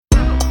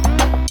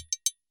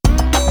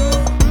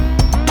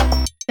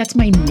That's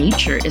my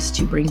nature, is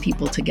to bring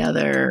people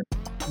together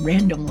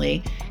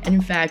randomly. And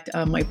in fact,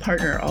 my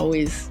partner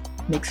always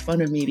makes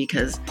fun of me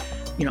because,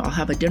 I'll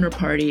have a dinner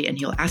party and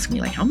he'll ask me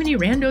like, how many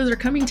randos are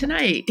coming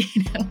tonight?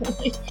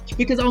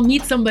 Because I'll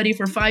meet somebody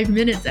for 5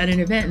 minutes at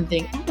an event and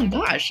think, oh my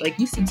gosh, like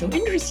you seem so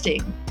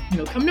interesting.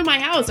 Come to my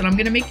house and I'm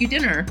going to make you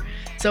dinner.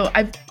 So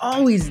I've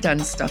always done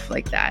stuff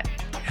like that.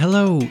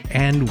 Hello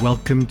and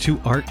welcome to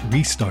Art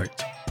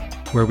Restart,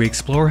 where we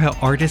explore how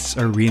artists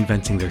are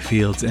reinventing their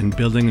fields and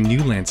building a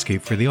new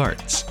landscape for the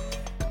arts.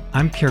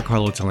 I'm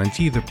Piercarlo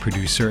Talenti, the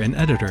producer and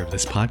editor of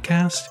this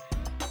podcast,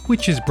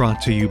 which is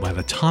brought to you by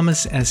the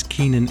Thomas S.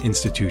 Keenan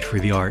Institute for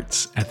the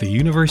Arts at the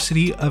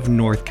University of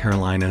North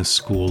Carolina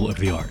School of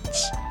the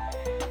Arts.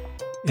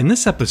 In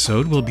this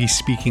episode, we'll be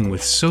speaking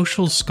with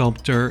social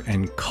sculptor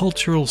and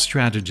cultural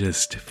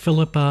strategist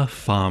Philippa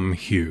Pham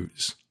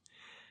Hughes.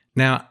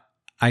 Now,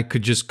 I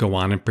could just go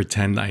on and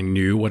pretend I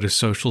knew what a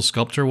social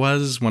sculptor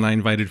was when I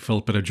invited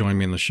Philippa to join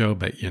me on the show,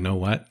 but you know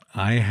what?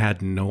 I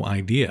had no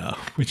idea,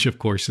 which of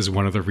course is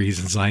one of the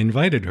reasons I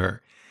invited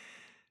her.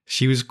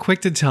 She was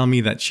quick to tell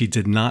me that she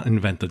did not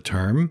invent the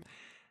term.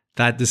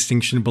 That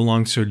distinction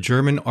belongs to a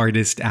German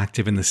artist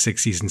active in the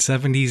 60s and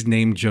 70s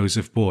named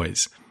Joseph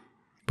Beuys.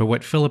 But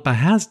what Philippa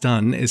has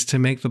done is to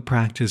make the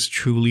practice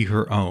truly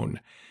her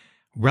own,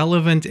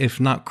 relevant if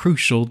not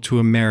crucial to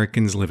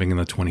Americans living in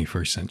the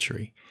 21st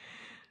century.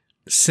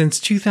 Since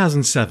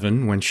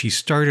 2007, when she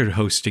started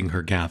hosting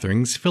her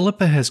gatherings,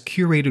 Philippa has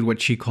curated what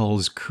she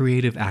calls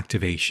creative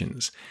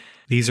activations.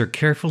 These are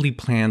carefully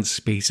planned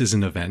spaces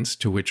and events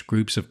to which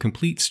groups of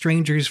complete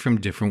strangers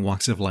from different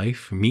walks of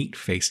life meet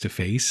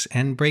face-to-face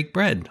and break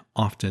bread,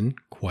 often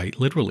quite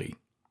literally,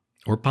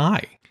 or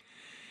pie.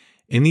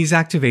 In these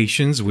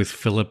activations, with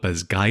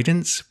Philippa's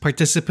guidance,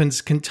 participants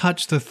can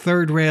touch the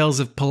third rails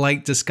of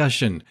polite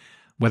discussion,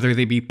 whether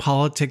they be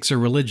politics or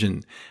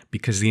religion,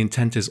 because the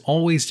intent is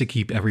always to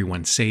keep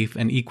everyone safe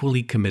and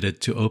equally committed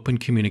to open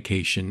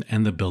communication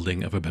and the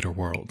building of a better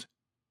world.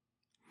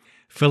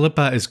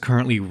 Philippa is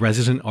currently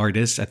resident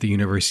artist at the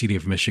University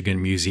of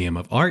Michigan Museum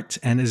of Art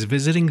and is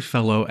visiting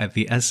fellow at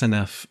the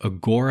SNF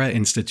Agora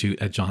Institute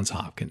at Johns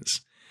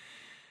Hopkins.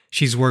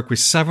 She's worked with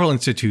several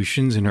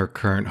institutions in her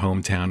current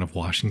hometown of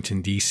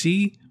Washington,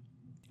 D.C.,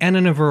 and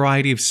in a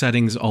variety of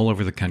settings all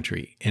over the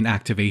country, in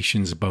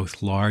activations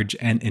both large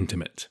and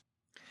intimate.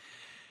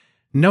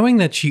 Knowing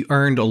that she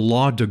earned a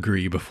law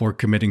degree before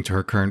committing to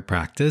her current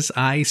practice,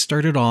 I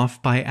started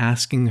off by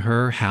asking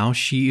her how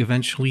she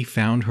eventually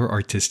found her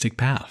artistic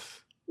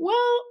path.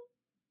 Well,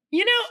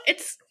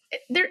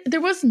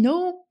 there was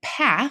no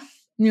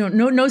path,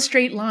 no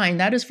straight line.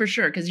 That is for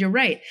sure. Because you're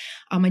right.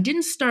 I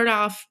didn't start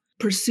off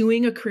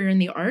pursuing a career in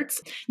the arts.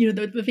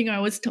 The thing I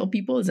always tell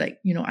people is like,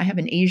 I have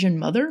an Asian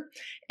mother,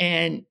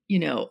 and,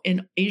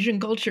 in Asian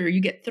culture,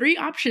 you get 3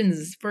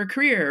 options for a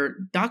career: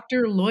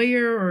 doctor,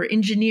 lawyer, or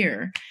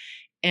engineer.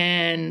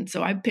 And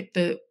so I picked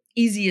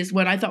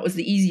what I thought was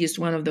the easiest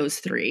one of those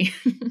 3.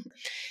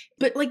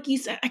 But like you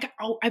said,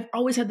 I've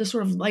always had this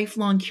sort of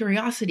lifelong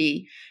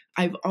curiosity.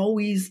 I've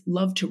always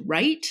loved to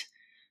write.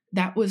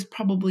 That was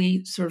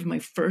probably sort of my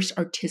first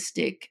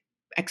artistic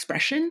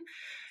expression.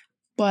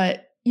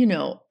 But,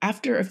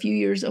 after a few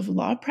years of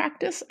law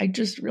practice, I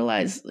just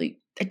realized like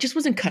I just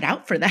wasn't cut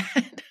out for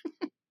that.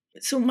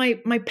 So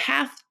my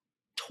path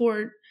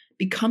toward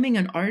becoming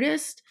an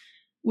artist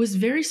was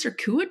very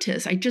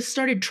circuitous. I just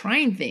started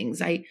trying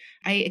things. I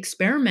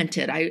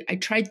experimented. I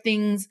tried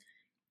things,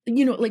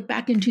 like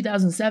back in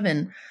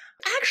 2007.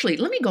 Actually,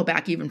 let me go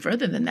back even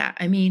further than that.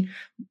 I mean,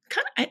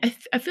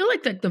 I feel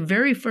like that the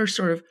very first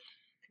sort of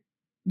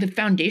the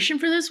foundation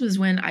for this was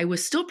when I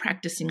was still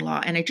practicing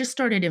law, and I just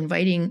started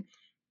inviting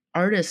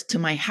artists to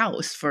my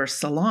house for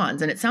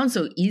salons. And it sounds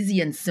so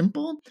easy and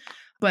simple,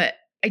 but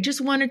I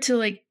just wanted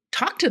to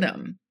talk to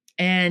them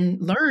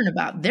and learn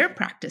about their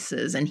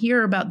practices and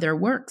hear about their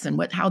works and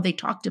how they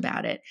talked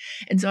about it.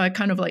 And so I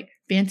kind of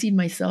fancied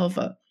myself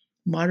a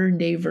modern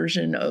day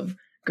version of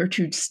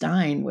Gertrude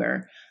Stein,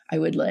 where I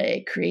would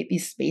create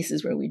these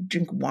spaces where we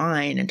drink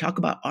wine and talk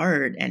about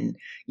art and,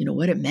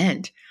 what it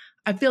meant.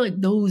 I feel like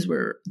those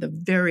were the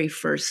very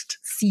first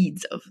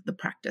seeds of the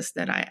practice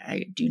that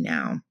I do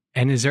now.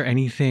 And is there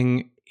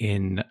anything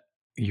in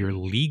your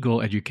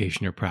legal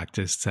education or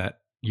practice that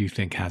you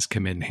think has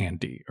come in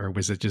handy? Or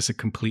was it just a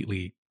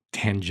completely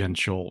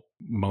tangential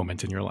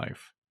moment in your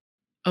life?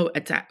 Oh,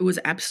 it was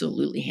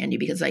absolutely handy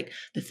because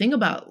the thing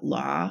about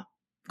law,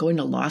 going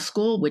to law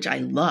school, which I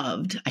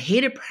loved, I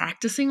hated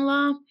practicing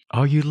law.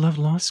 Oh, you love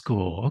law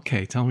school.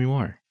 Okay, tell me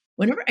more.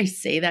 Whenever I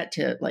say that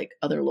to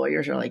other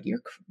lawyers are like,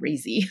 you're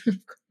crazy.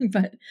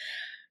 But,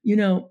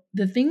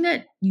 the thing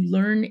that you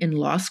learn in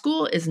law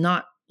school is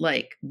not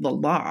the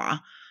law.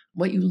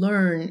 What you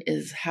learn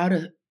is how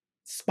to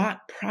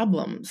spot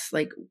problems,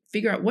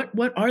 figure out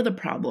what are the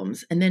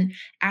problems, and then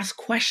ask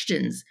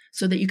questions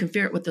so that you can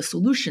figure out what the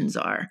solutions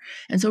are.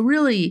 And so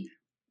really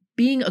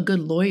being a good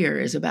lawyer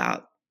is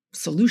about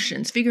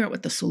solutions, figure out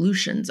what the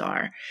solutions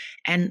are.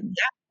 And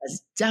that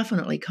has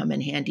definitely come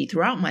in handy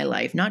throughout my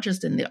life, not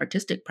just in the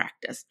artistic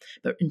practice,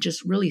 but in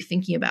just really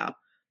thinking about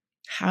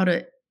how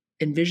to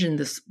envision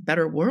this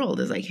better world.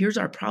 Is like, here's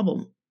our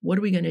problem. What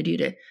are we going to do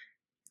to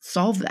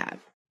solve that?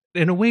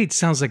 In a way, it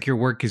sounds like your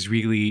work is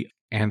really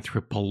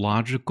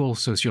anthropological,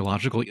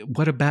 sociological.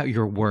 What about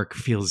your work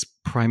feels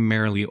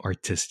primarily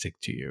artistic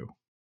to you?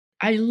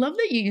 I love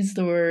that you use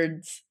the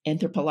words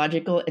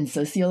anthropological and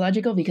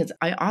sociological, because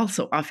I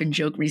also often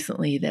joke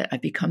recently that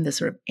I've become this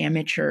sort of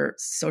amateur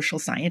social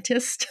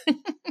scientist.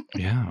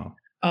 Yeah.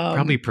 um,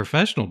 Probably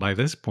professional by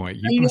this point.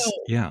 You I know. must,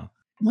 yeah.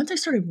 Once I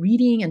started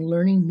reading and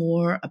learning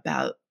more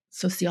about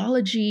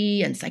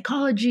sociology and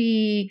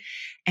psychology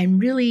and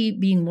really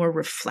being more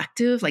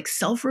reflective, like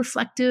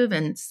self-reflective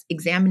and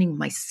examining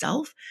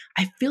myself,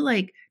 I feel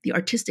like the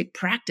artistic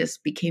practice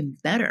became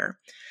better.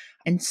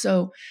 And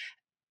so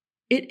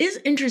it is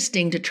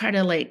interesting to try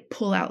to like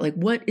pull out like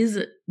what is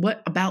it,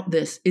 what about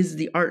this is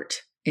the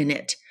art in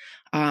it.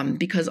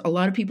 Because a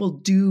lot of people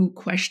do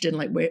question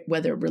like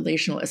whether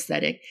relational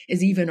aesthetic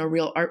is even a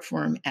real art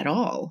form at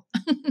all.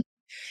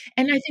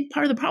 And I think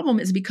part of the problem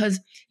is because,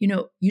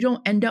 you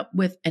don't end up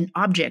with an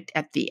object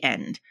at the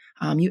end.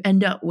 You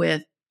end up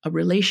with a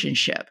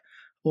relationship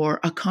or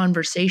a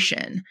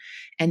conversation.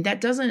 And that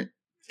doesn't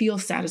feel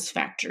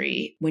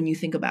satisfactory when you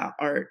think about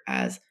art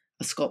as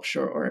a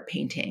sculpture or a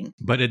painting.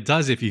 But it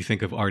does if you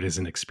think of art as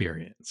an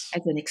experience.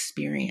 As an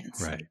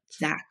experience. Right.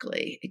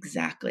 Exactly.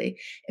 Exactly.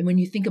 And when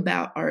you think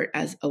about art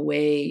as a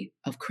way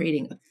of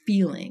creating a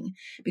feeling,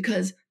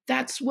 because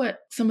that's what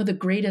some of the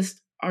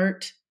greatest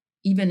art,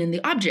 even in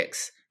the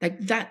objects, like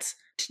that's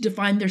to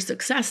define their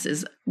success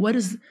is what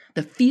is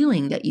the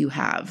feeling that you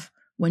have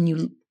when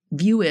you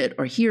view it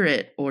or hear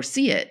it or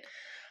see it.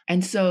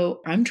 And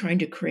so I'm trying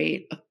to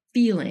create a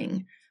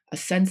feeling, a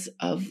sense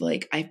of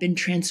like I've been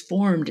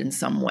transformed in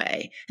some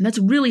way. And that's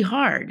really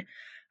hard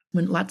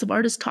when lots of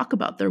artists talk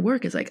about their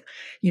work is like,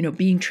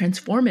 being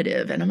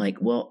transformative. And I'm like,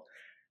 well,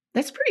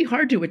 that's pretty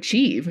hard to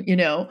achieve.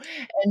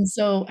 And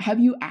so have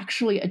you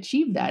actually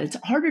achieved that? It's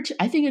harder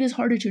I think it is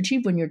harder to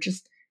achieve when you're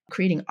just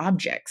creating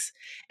objects.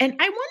 And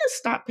I want to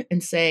stop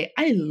and say,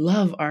 I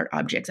love art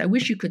objects. I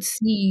wish you could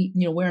see,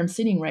 where I'm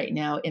sitting right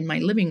now in my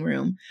living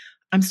room.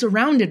 I'm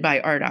surrounded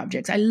by art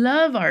objects. I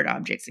love art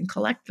objects and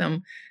collect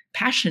them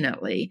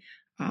passionately.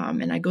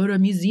 And I go to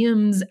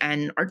museums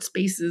and art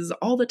spaces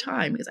all the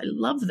time because I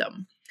love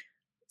them.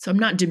 So I'm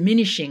not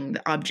diminishing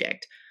the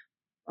object.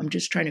 I'm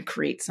just trying to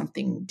create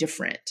something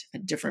different, a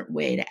different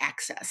way to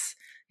access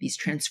these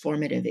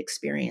transformative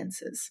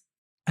experiences.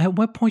 At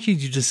what point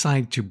did you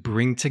decide to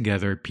bring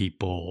together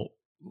people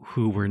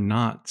who were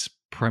not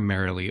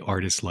primarily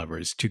artist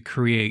lovers to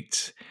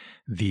create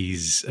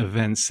these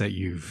events that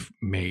you've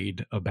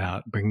made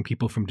about bringing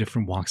people from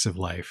different walks of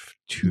life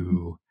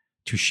to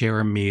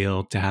share a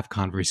meal, to have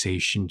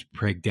conversation, to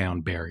break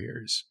down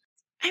barriers?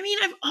 I mean,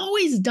 I've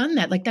always done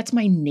that. Like that's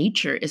my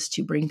nature is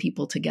to bring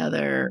people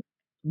together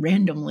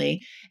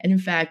randomly. And in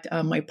fact,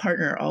 my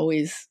partner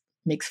always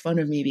makes fun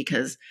of me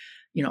because,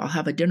 I'll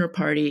have a dinner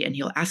party and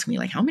he'll ask me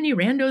like, how many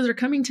randos are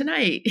coming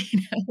tonight?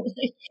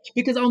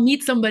 Because I'll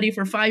meet somebody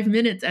for 5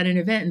 minutes at an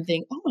event and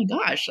think, oh my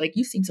gosh, like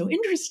you seem so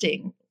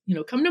interesting.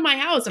 Come to my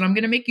house and I'm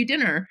going to make you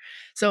dinner.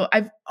 So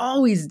I've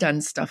always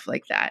done stuff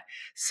like that.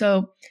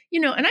 So,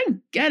 and I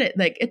get it.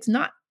 Like it's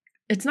not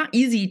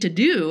easy to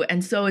do.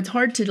 And so it's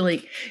hard to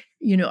like,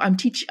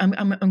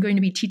 I'm going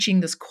to be teaching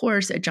this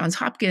course at Johns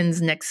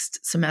Hopkins next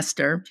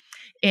semester.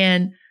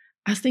 And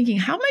I was thinking,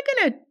 how am I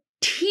going to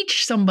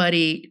teach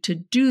somebody to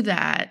do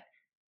that?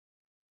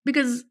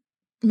 Because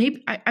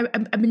maybe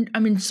I've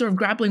been sort of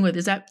grappling with,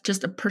 is that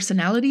just a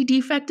personality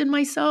defect in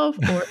myself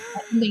or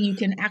something you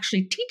can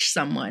actually teach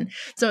someone?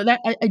 So that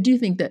I do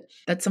think that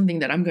that's something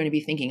that I'm going to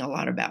be thinking a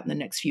lot about in the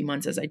next few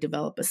months as I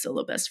develop a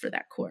syllabus for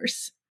that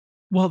course.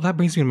 Well, that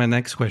brings me to my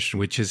next question,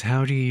 which is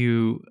how do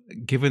you,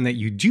 given that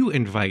you do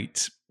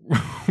invite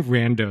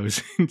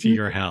randos into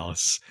your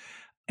house,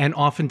 and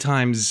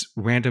oftentimes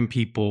random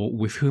people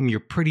with whom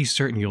you're pretty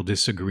certain you'll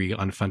disagree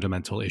on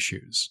fundamental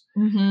issues,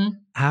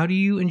 how do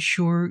you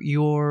ensure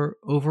your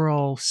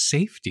overall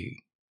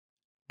safety?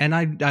 And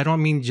I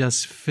don't mean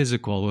just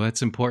physical,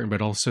 that's important,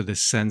 but also the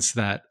sense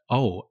that,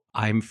 oh,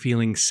 I'm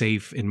feeling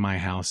safe in my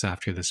house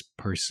after this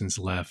person's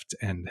left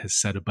and has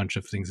said a bunch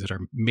of things that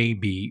are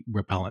maybe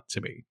repellent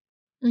to me.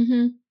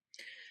 Well,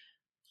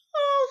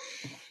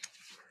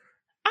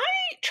 I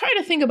try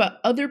to think about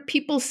other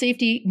people's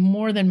safety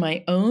more than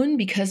my own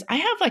because I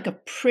have like a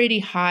pretty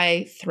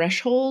high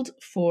threshold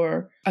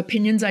for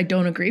opinions I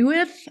don't agree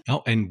with.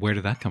 Oh, and where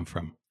did that come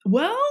from?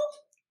 Well,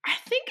 I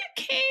think it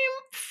came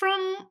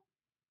from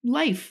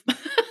life.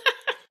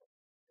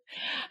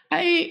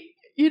 I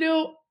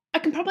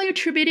can probably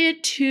attribute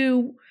it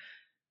to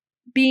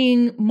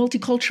being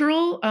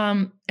multicultural,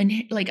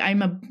 and like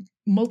I'm a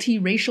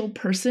multiracial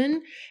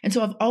person, and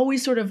so I've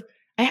always sort of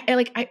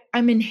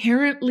I'm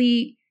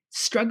inherently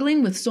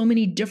struggling with so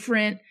many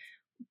different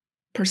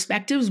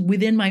perspectives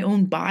within my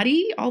own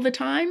body all the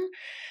time.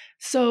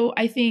 So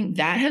I think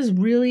that has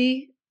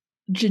really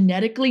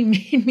genetically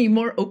made me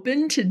more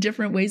open to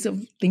different ways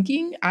of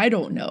thinking. I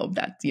don't know if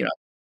that's,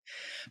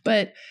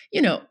 but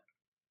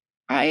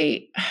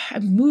I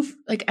have moved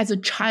like as a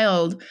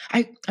child.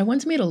 I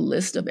once made a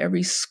list of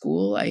every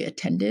school I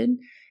attended,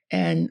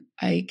 and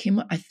I came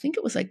up. I think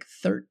it was like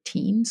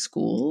 13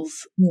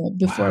 schools,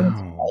 before I went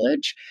to Wow.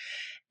 college.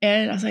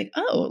 And I was like,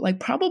 oh, like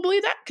probably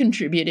that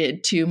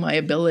contributed to my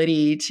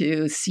ability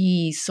to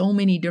see so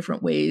many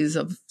different ways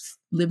of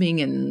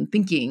living and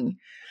thinking.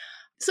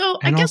 So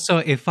I And guess, also,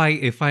 if I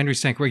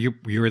understand correctly,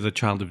 you're the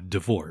child of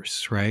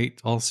divorce, right?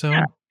 yeah, Also,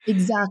 which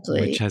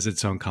exactly. has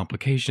its own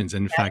complications.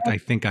 In fact, I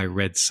think I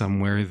read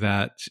somewhere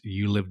that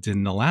you lived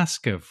in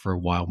Alaska for a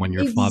while when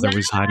your father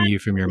was Exactly. hiding you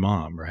from your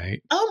mom,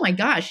 right? Oh my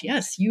gosh,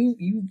 yes,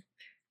 you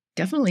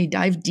definitely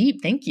dive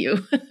deep. Thank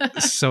you.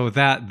 So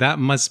that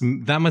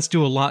must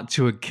do a lot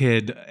to a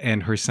kid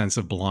and her sense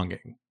of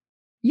belonging.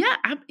 Yeah,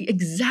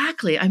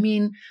 exactly. I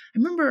mean, I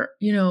remember,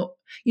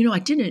 I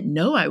didn't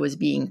know I was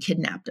being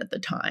kidnapped at the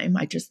time.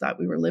 I just thought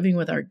we were living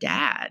with our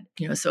dad.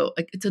 So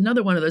like, it's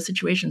another one of those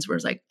situations where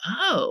it's like,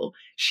 oh,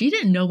 she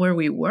didn't know where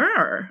we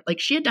were. Like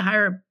she had to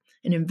hire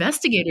an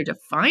investigator to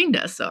find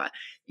us. So,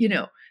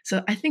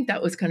 so I think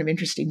that was kind of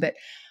interesting. But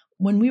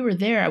when we were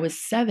there, I was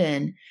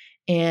 7,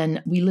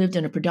 and we lived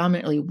in a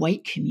predominantly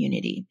white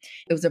community.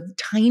 It was a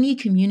tiny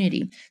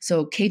community.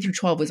 So K through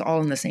 12 was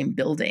all in the same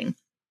building,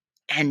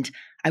 and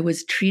I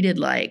was treated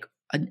like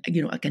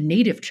like a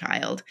native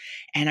child.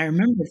 And I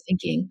remember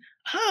thinking,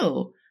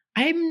 oh,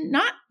 I'm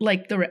not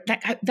like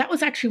that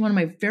was actually one of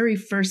my very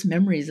first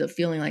memories of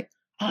feeling like,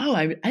 oh,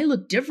 I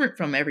look different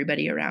from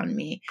everybody around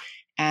me.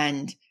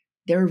 And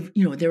they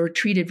were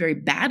treated very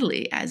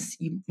badly, as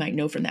you might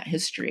know from that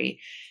history.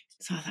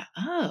 So I thought,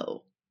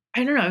 oh,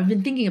 I don't know. I've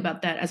been thinking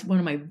about that as one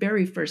of my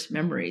very first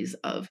memories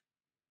of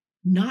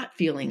not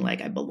feeling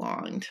like I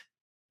belonged.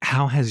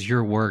 How has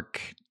your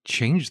work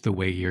changed the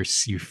way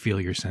you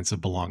feel your sense of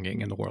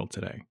belonging in the world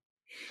today?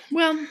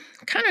 Well,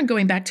 kind of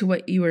going back to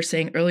what you were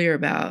saying earlier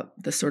about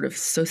the sort of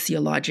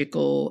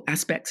sociological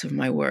aspects of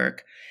my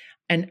work,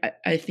 and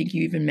I think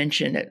you even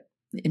mentioned it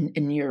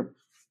in your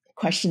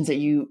questions that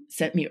you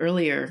sent me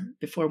earlier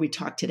before we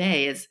talked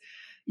today, is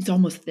it's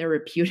almost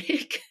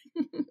therapeutic,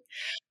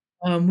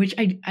 which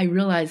I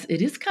realize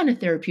it is kind of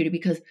therapeutic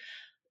because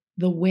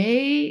the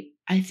way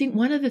I think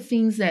one of the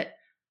things that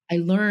I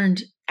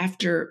learned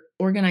after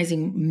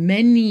organizing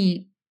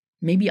many,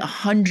 maybe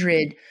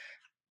 100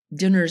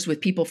 dinners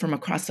with people from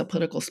across the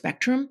political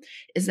spectrum,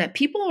 is that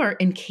people are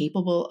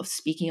incapable of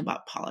speaking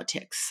about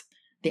politics.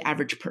 The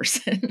average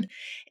person,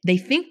 they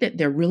think that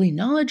they're really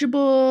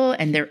knowledgeable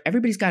and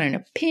everybody's got an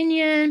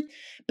opinion,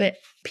 but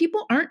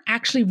people aren't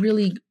actually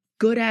really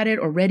good at it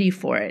or ready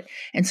for it.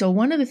 And so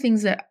one of the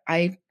things that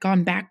I've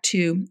gone back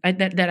to,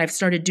 that I've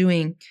started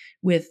doing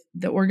with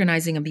the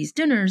organizing of these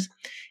dinners,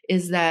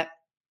 is that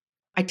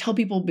I tell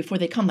people before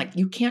they come, like,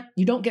 you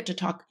don't get to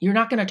talk, you're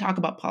not going to talk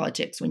about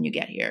politics when you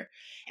get here.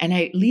 And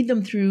I lead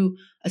them through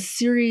a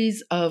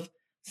series of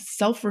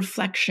self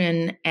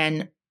reflection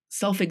and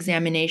self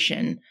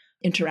examination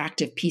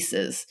interactive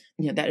pieces,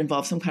 that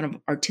involve some kind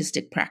of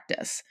artistic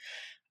practice.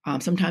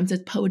 Sometimes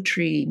it's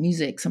poetry,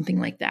 music, something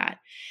like that.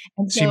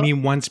 And So you so,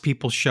 mean once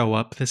people show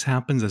up, this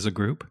happens as a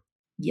group?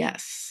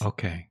 yes.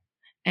 Okay.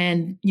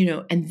 And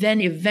and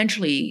then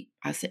eventually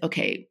I say,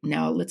 okay,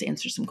 now let's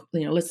answer some,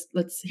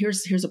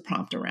 here's a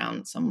prompt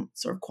around some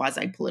sort of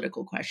quasi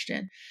political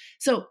question.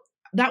 So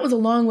that was a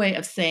long way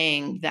of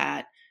saying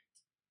that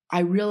I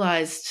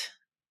realized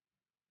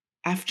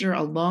after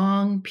a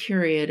long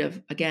period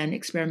of, again,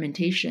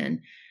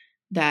 experimentation,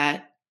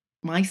 that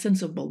my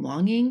sense of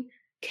belonging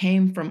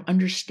came from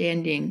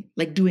understanding,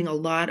 like doing a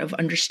lot of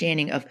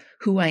understanding of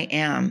who I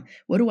am,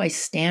 what do I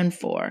stand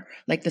for,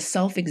 like the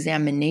self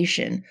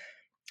examination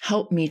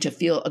helped me to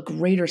feel a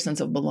greater sense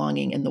of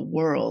belonging in the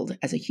world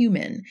as a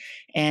human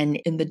and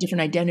in the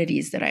different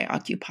identities that I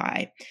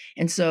occupy.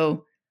 And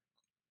so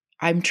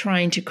I'm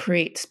trying to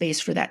create space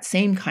for that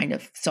same kind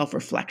of self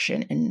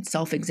reflection and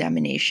self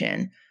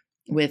examination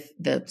with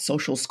the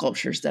social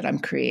sculptures that I'm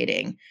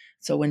creating.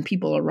 So when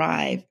people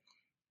arrive,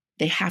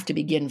 they have to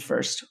begin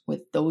first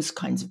with those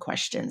kinds of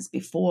questions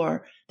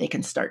before they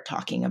can start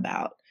talking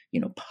about,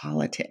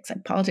 politics.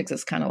 And politics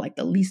is kind of like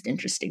the least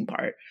interesting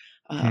part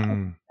of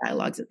Hmm.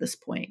 dialogues at this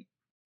point.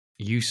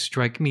 You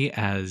strike me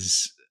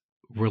as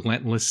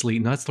relentlessly,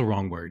 no, that's the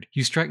wrong word.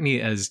 You strike me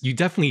as, you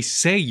definitely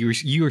say you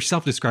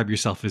yourself describe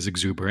yourself as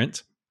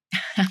exuberant,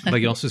 but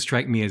you also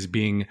strike me as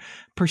being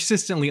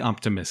persistently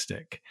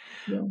optimistic,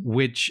 Yeah.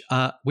 which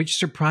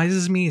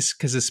surprises me,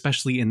 because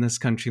especially in this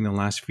country in the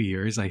last few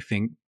years, I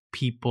think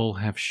people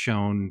have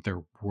shown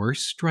their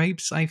worst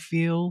stripes. I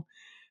feel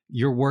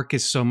your work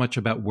is so much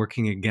about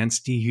working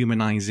against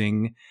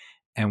dehumanizing,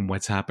 and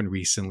what's happened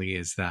recently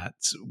is that,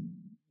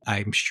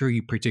 I'm sure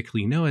you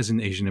particularly know, as an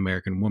Asian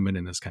American woman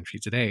in this country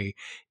today,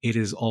 it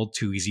is all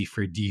too easy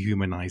for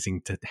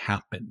dehumanizing to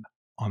happen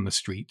on the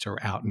streets or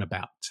out and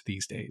about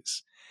these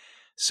days.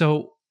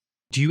 So,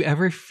 do you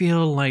ever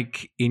feel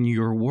like in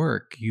your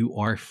work you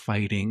are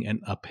fighting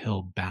an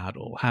uphill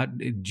battle? How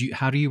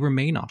do you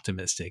remain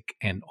optimistic,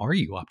 and are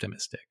you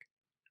optimistic?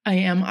 I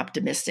am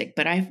optimistic,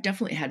 but I've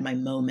definitely had my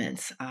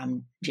moments.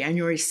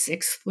 January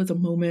 6th was a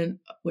moment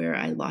where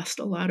I lost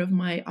a lot of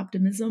my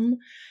optimism.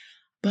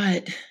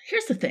 But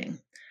here's the thing.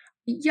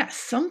 Yes,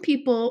 some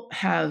people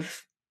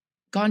have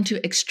gone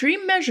to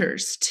extreme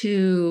measures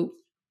to,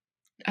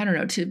 I don't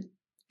know, to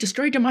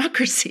destroy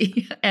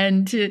democracy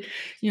and to,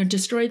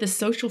 destroy the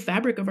social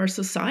fabric of our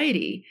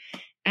society.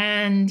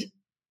 And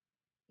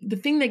the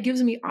thing that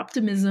gives me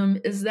optimism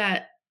is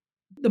that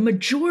the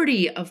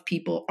majority of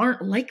people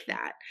aren't like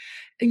that.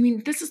 I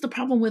mean, this is the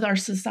problem with our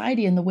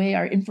society and the way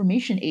our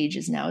information age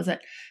is now, is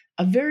that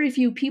a very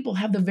few people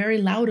have the very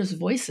loudest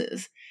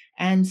voices.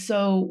 And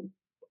so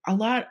a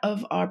lot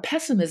of our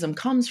pessimism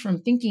comes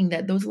from thinking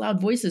that those loud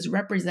voices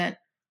represent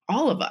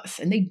all of us,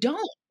 and they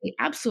don't. They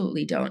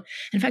absolutely don't.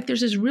 In fact,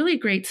 there's this really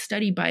great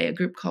study by a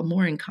group called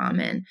More in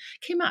Common,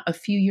 came out a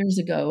few years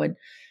ago, and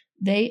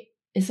they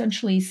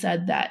essentially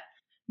said that,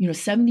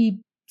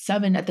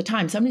 77 at the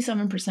time,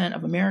 77%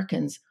 of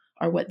Americans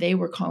are what they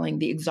were calling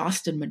the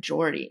exhausted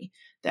majority.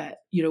 That,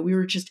 we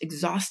were just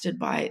exhausted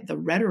by the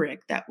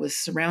rhetoric that was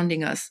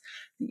surrounding us,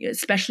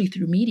 especially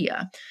through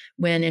media,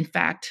 when in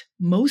fact,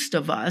 most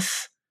of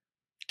us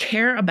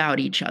care about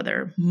each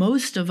other.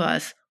 Most of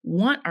us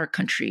want our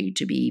country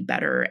to be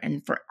better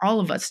and for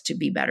all of us to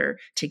be better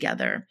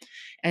together.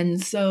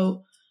 And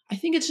so I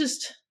think it's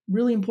just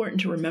really important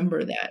to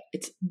remember that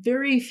it's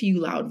very few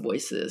loud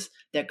voices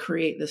that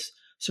create this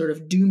sort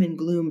of doom and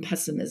gloom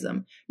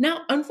pessimism.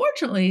 Now,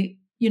 unfortunately,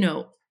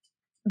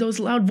 those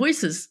loud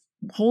voices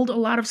hold a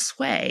lot of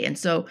sway. And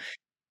so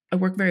I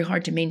work very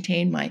hard to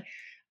maintain my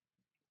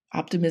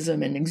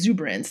optimism and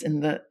exuberance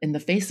in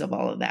the face of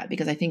all of that,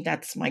 because I think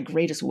that's my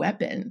greatest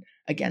weapon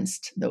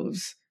against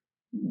those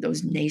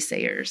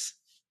naysayers.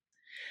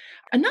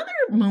 Another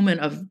moment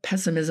of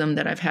pessimism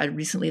that I've had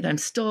recently that I'm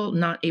still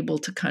not able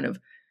to kind of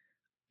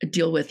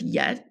deal with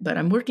yet, but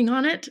I'm working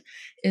on it,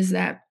 is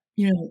that,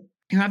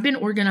 I've been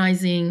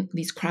organizing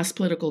these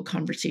cross-political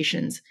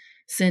conversations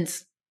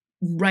since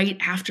right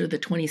after the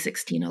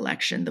 2016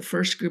 election. The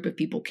first group of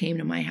people came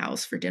to my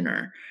house for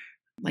dinner,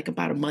 like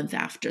about a month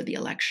after the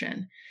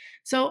election.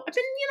 So I've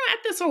been,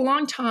 at this a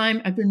long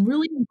time. I've been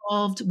really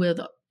involved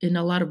in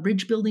a lot of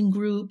bridge building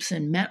groups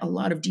and met a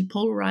lot of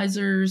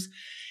depolarizers.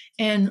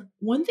 And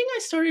one thing I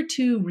started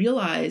to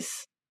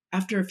realize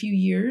after a few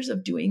years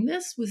of doing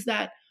this was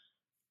that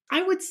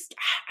I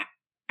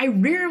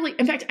rarely,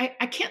 in fact,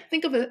 I can't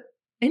think of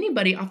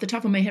anybody off the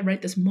top of my head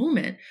right this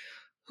moment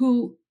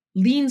who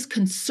leans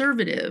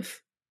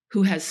conservative,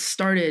 who has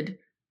started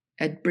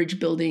a bridge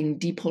building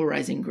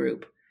depolarizing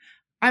group.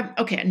 I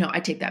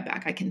take that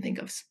back. I can think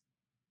of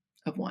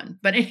one.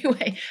 But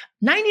anyway,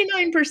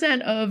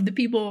 99% of the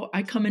people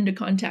I come into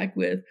contact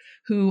with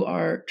who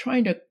are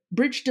trying to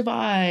bridge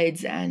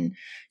divides and,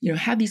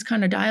 have these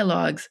kind of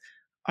dialogues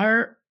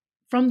are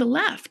from the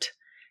left.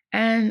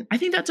 And I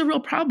think that's a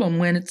real problem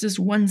when it's just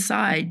one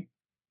side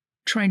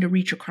trying to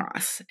reach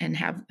across and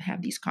have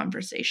these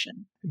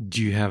conversations.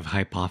 Do you have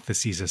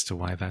hypotheses as to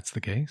why that's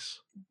the case?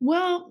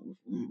 Well,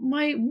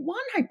 my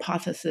one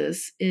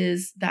hypothesis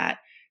is that,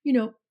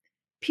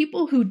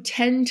 people who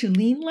tend to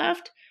lean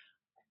left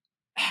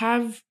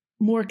have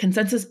more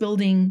consensus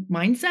building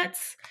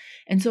mindsets.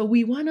 And so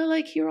we want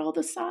to hear all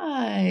the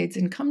sides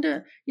and come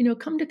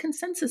to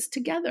consensus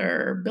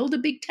together, build a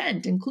big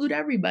tent, include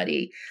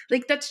everybody.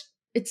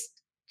 It's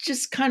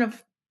just kind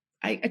of,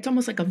 it's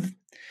almost like a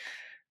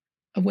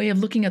way of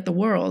looking at the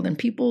world. And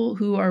people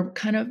who are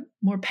kind of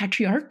more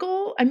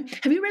patriarchal.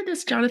 Have you read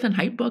this Jonathan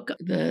Haidt book,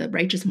 The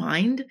Righteous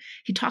Mind?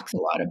 He talks a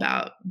lot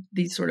about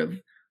these sort of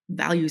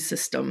value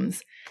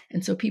systems.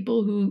 And so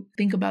people who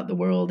think about the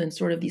world in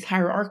sort of these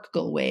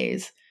hierarchical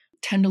ways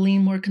tend to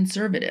lean more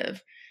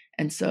conservative.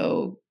 And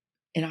so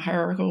in a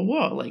hierarchical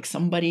world,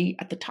 somebody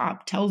at the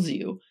top tells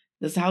you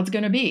this is how it's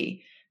going to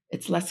be,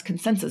 it's less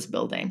consensus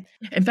building.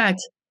 In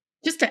fact,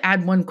 just to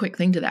add one quick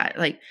thing to that,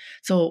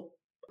 so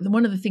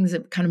one of the things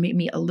that kind of made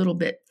me a little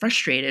bit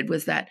frustrated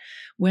was that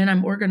when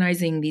I'm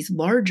organizing these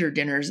larger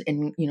dinners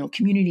in,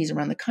 communities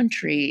around the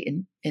country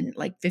in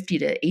 50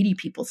 to 80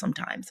 people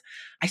sometimes,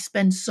 I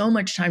spend so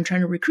much time trying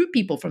to recruit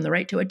people from the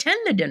right to attend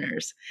the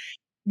dinners.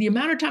 The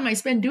amount of time I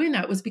spent doing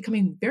that was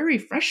becoming very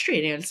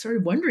frustrating. I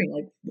started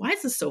wondering, why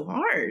is this so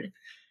hard?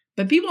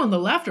 But people on the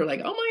left are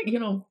like, oh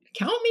my,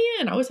 count me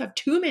in. I always have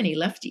too many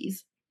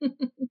lefties.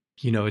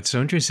 It's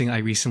so interesting. I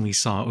recently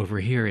saw over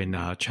here in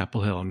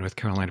Chapel Hill, North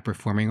Carolina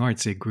Performing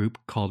Arts, a group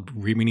called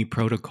Rimini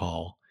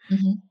Protocol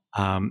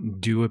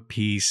do a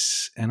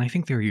piece, and I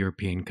think they're a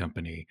European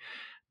company,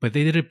 but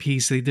they did a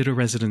piece, they did a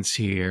residence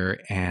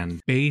here,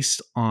 and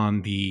based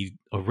on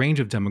a range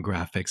of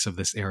demographics of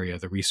this area,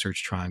 the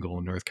Research Triangle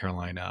in North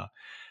Carolina,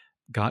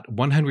 got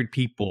 100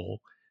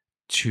 people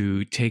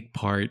to take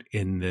part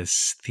in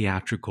this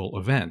theatrical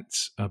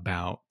event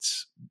about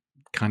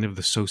kind of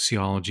the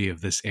sociology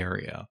of this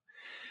area.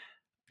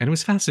 And it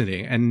was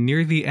fascinating. And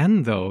near the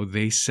end, though,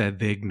 they said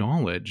they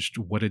acknowledged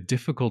what a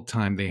difficult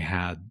time they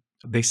had.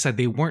 They said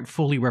they weren't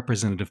fully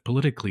representative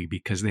politically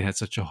because they had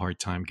such a hard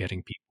time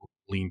getting people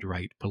who leaned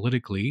right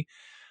politically.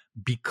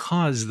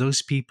 because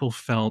those people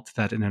felt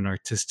that in an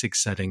artistic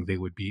setting, they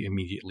would be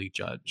immediately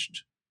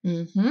judged.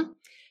 Mm-hmm.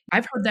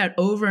 I've heard that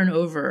over and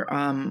over.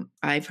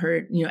 I've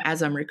heard,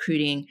 as I'm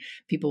recruiting,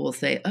 people will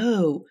say,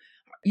 "Oh,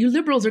 you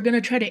liberals are going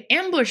to try to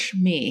ambush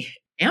me."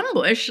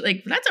 Ambush?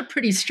 Like, that's a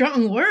pretty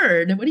strong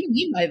word. What do you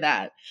mean by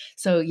that?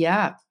 So,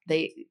 yeah,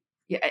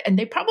 and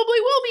they probably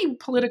will be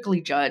politically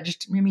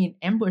judged. I mean,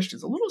 ambushed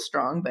is a little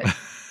strong, but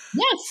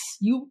yes,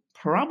 you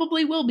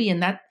probably will be.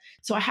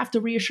 So I have to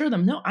reassure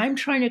them, no, I'm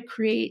trying to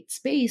create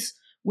space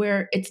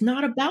where it's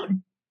not about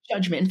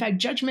judgment. In fact,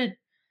 judgment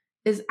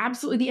is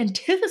absolutely the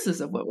antithesis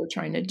of what we're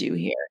trying to do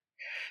here.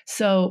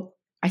 So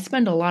I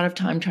spend a lot of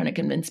time trying to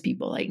convince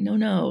people, like,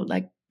 no,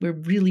 like, we're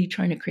really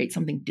trying to create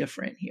something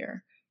different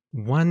here.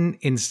 One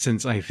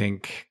instance, I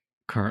think,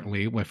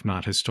 currently, if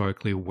not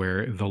historically,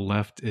 where the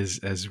left is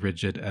as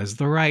rigid as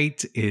the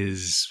right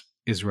is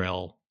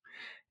Israel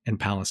and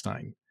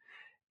Palestine.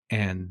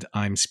 And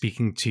I'm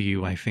speaking to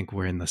you, I think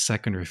we're in the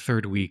second or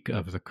third week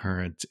of the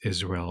current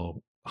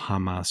Israel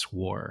Hamas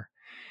war.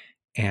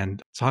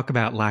 And talk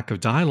about lack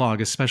of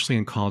dialogue, especially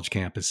in college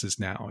campuses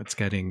now. It's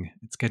getting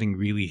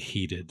really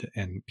heated,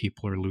 and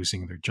people are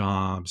losing their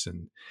jobs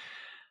and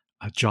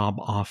job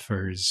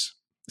offers.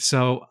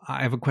 So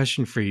I have a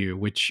question for you,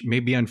 which may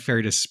be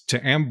unfair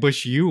to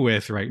ambush you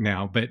with right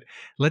now. But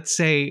let's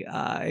say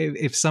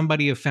if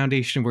somebody of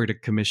Foundation were to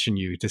commission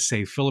you to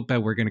say, Philippa,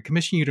 we're going to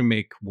commission you to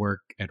make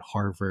work at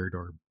Harvard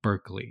or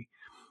Berkeley,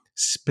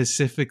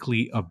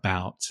 specifically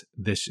about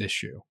this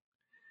issue.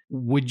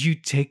 Would you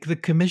take the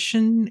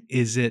commission?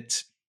 Is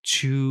it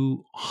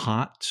too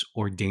hot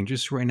or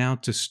dangerous right now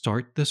to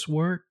start this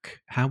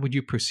work? How would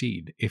you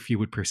proceed, if you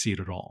would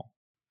proceed at all?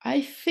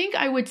 I think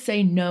I would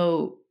say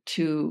no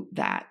to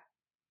that.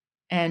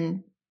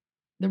 And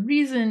the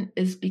reason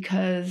is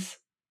because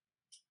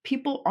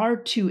people are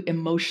too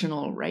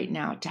emotional right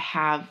now to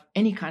have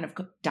any kind of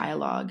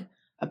dialogue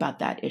about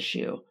that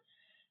issue.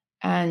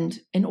 And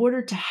in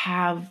order to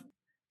have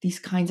these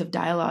kinds of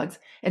dialogues,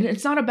 and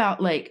it's not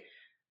about like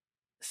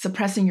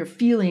suppressing your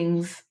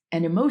feelings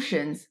and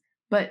emotions,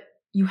 but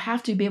you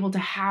have to be able to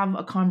have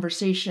a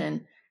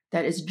conversation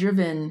that is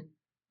driven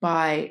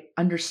by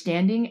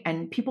understanding.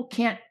 And people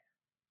can't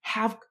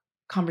have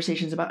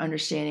conversations about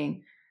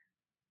understanding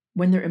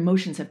when their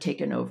emotions have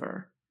taken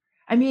over.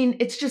 I mean,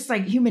 it's just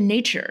like human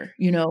nature,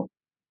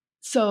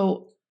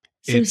 So,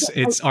 so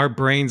It's our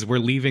brains. We're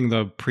leaving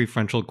the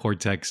prefrontal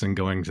cortex and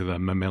going to the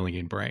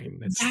mammalian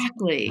brain. It's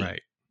exactly.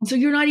 right. So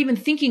you're not even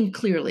thinking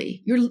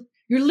clearly. You're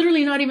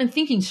literally not even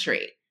thinking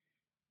straight.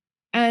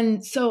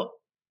 And so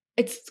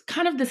it's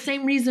kind of the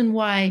same reason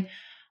why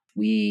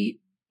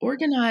we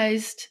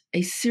organized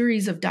a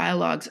series of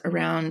dialogues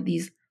around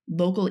these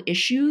local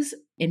issues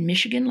in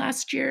Michigan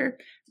last year,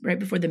 right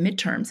before the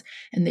midterms.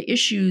 And the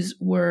issues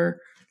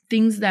were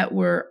things that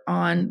were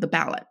on the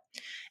ballot.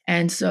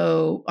 And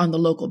so on the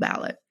local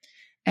ballot.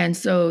 And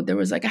so there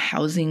was like a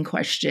housing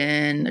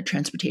question, a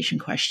transportation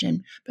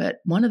question. But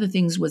one of the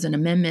things was an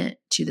amendment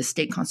to the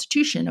state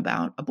constitution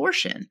about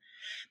abortion.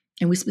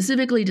 And we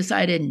specifically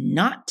decided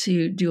not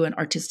to do an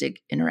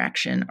artistic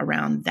interaction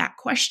around that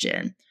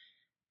question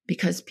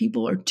because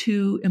people are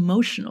too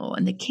emotional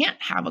and they can't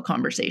have a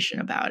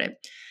conversation about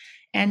it.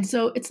 And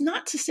so it's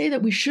not to say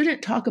that we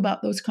shouldn't talk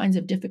about those kinds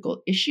of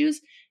difficult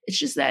issues. It's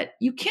just that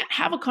you can't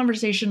have a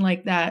conversation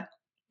like that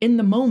in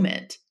the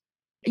moment.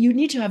 You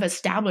need to have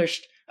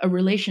established a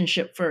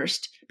relationship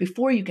first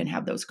before you can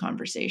have those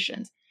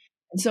conversations.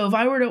 And so if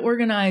I were to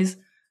organize,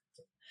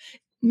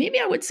 maybe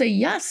I would say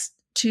yes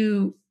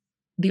to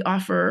the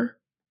offer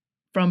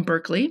from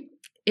Berkeley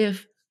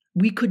if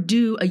we could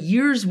do a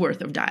year's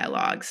worth of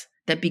dialogues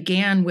that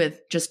began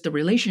with just the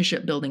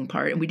relationship building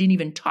part and we didn't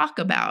even talk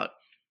about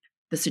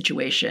the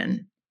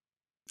situation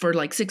for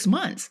like 6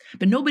 months.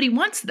 But nobody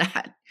wants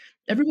that.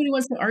 Everybody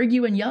wants to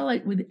argue and yell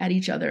at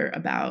each other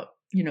about,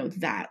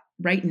 that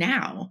right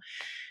now.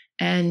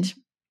 And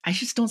I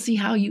just don't see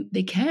how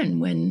they can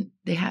when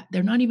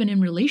they're not even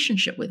in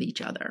relationship with each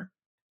other.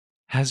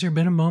 Has there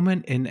been a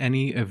moment in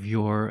any of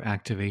your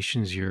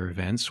activations, your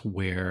events,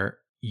 where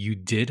you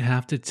did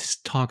have to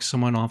talk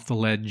someone off the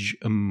ledge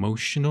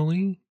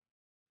emotionally?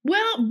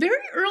 Well,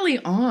 very early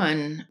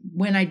on,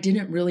 when I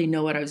didn't really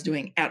know what I was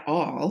doing at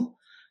all,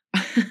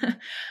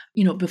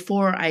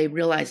 before I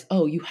realized,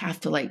 oh, you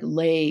have to like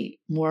lay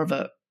more of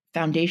a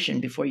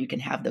foundation before you can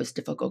have those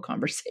difficult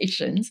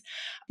conversations.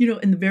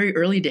 In the very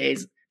early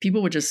days,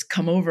 people would just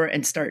come over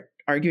and start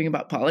arguing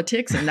about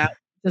politics, and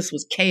this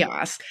was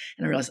chaos.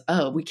 And I realized,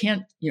 oh, we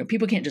can't,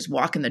 people can't just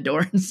walk in the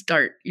door and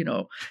start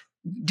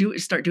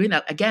doing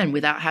that again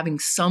without having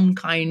some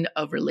kind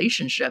of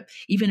relationship,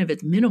 even if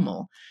it's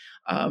minimal.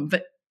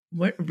 But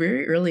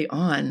very early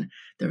on,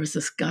 there was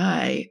this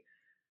guy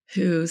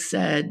who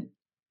said,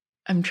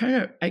 I'm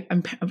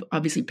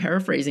obviously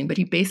paraphrasing, but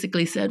he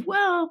basically said,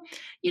 well,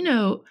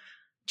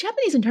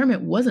 Japanese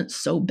internment wasn't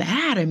so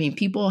bad. I mean,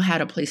 people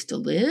had a place to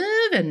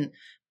live and,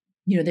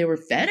 they were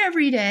fed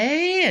every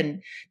day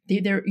and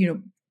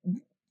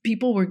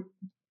people were,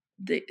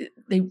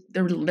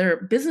 their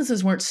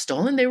businesses weren't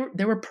stolen.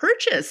 They were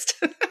purchased.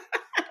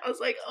 I was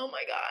like, oh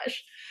my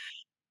gosh.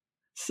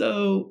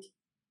 So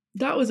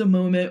that was a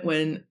moment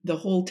when the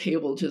whole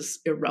table just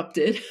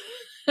erupted.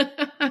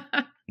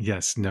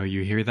 Yes, no,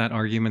 you hear that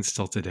argument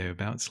still today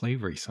about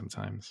slavery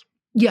sometimes.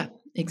 Yeah,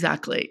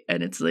 exactly.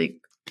 And it's like,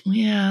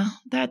 yeah,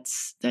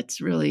 that's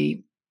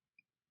really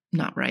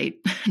not right.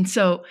 And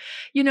so,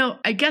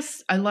 I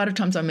guess a lot of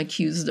times I'm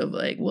accused of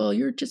like, well,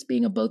 you're just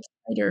being a both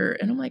sider.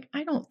 And I'm like,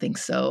 I don't think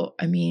so.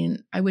 I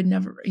mean, I would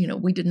never,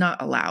 we did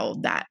not allow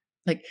that.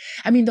 Like,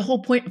 I mean, the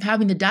whole point of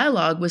having the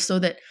dialogue was so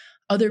that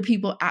other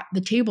people at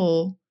the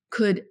table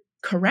could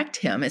correct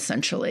him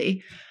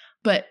essentially.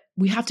 But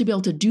we have to be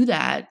able to do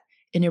that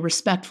in a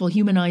respectful,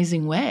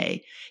 humanizing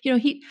way.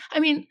 He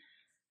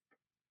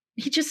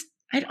just,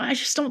 I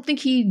just don't think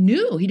he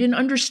knew. He didn't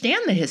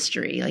understand the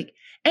history. Like,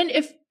 and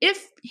if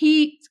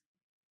he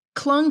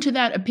clung to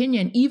that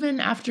opinion, even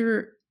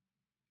after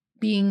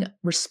being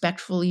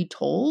respectfully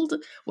told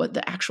what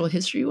the actual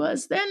history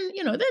was, then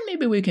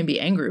maybe we can be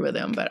angry with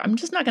him. But I'm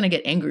just not going to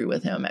get angry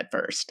with him at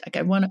first. Like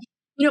I want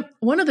to,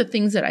 one of the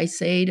things that I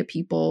say to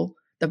people,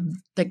 the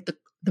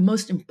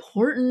most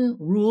important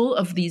rule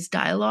of these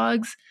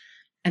dialogues,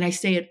 and I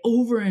say it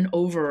over and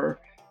over,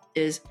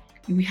 is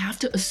we have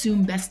to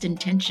assume best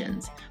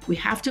intentions. We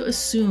have to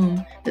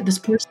assume that this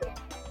person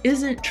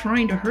isn't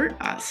trying to hurt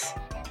us.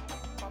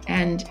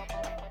 And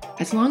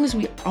as long as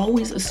we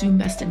always assume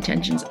best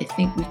intentions, I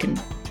think we can,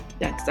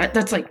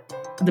 that's like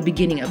the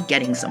beginning of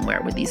getting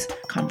somewhere with these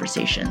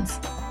conversations.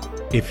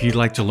 If you'd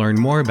like to learn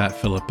more about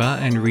Philippa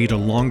and read a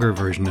longer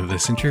version of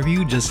this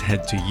interview, just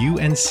head to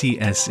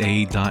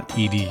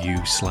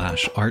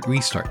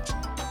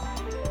uncsa.edu/artrestart.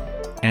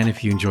 And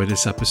if you enjoyed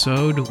this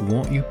episode,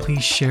 won't you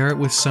please share it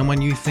with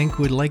someone you think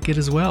would like it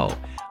as well?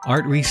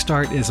 Art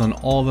Restart is on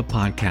all the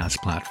podcast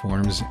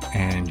platforms,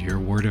 and your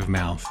word of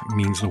mouth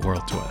means the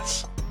world to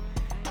us.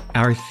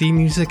 Our theme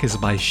music is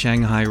by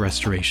Shanghai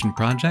Restoration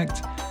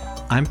Project.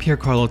 I'm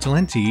Piercarlo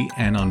Talenti,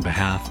 and on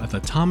behalf of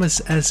the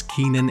Thomas S.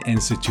 Keenan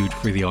Institute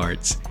for the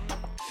Arts,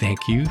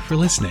 thank you for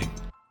listening.